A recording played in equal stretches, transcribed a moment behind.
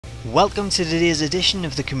Welcome to today's edition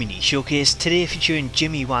of the Community Showcase, today featuring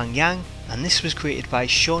Jimmy Wang, and this was created by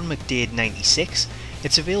Sean McDade96.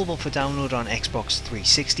 It's available for download on Xbox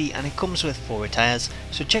 360 and it comes with 4 attires,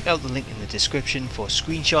 so check out the link in the description for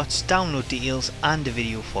screenshots, download details and a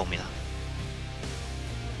video formula.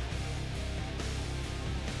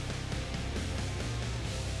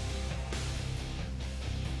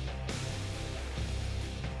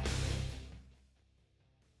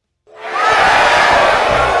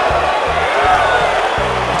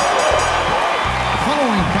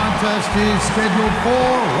 Contest is scheduled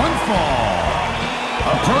for one fall.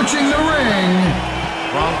 Approaching the ring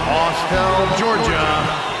from Austell, Georgia,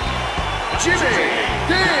 Jimmy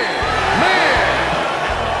Man.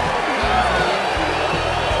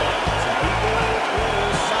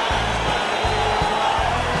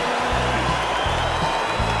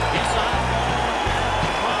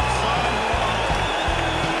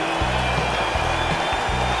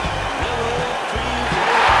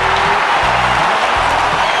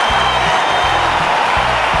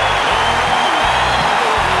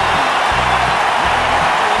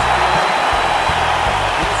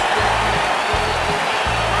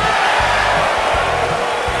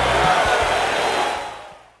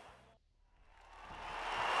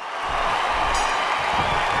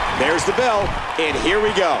 There's the bell, and here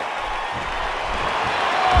we go.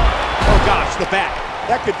 Oh gosh, the back.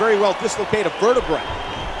 That could very well dislocate a vertebrae.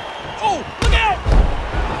 Oh, look out!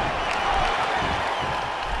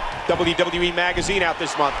 WWE Magazine out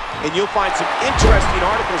this month, and you'll find some interesting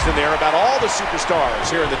articles in there about all the superstars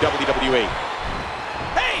here in the WWE.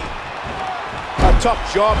 Hey! A tough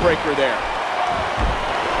jawbreaker there.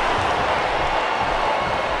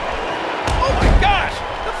 Oh my gosh,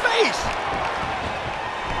 the face!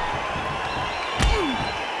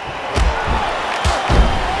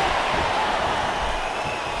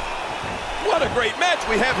 What a great match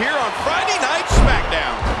we have here on Friday Night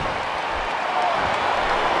Smackdown.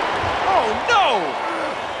 Oh, no!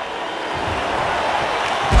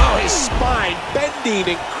 Oh, his spine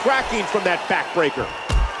bending and cracking from that backbreaker.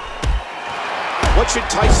 What should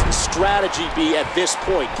Tyson's strategy be at this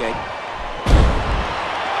point, King?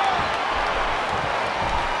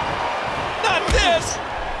 Not this!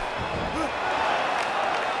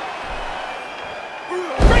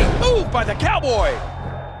 Great move by the Cowboy!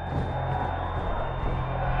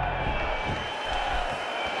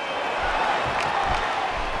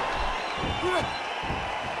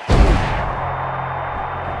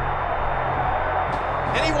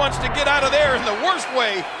 And he wants to get out of there in the worst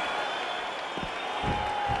way.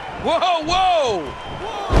 Whoa, whoa!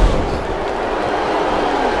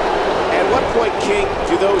 At what point, King,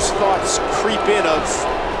 do those thoughts creep in of,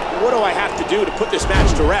 what do I have to do to put this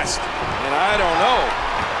match to rest? And I don't know.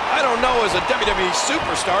 I don't know as a WWE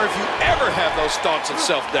superstar if you ever have those thoughts of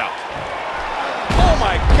self-doubt. Oh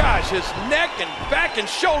my gosh, his neck and back and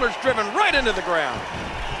shoulders driven right into the ground.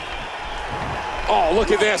 Oh,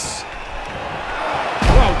 look at this.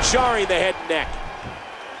 Oh, jarring the head and neck.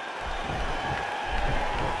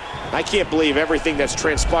 I can't believe everything that's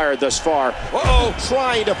transpired thus far. Uh-oh,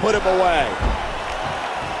 trying to put him away.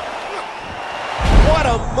 What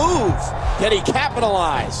a move. Can he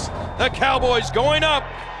capitalize? The Cowboy's going up.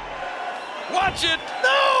 Watch it.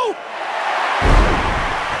 No!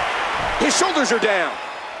 His shoulders are down.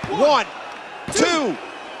 1, 2,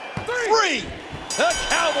 3. The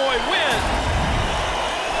Cowboy wins.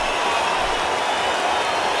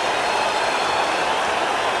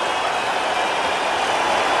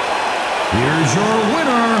 Here's your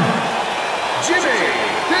winner, Jimmy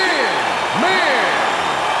Man.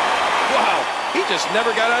 Wow, he just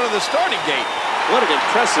never got out of the starting gate. What an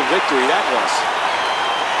impressive victory that was.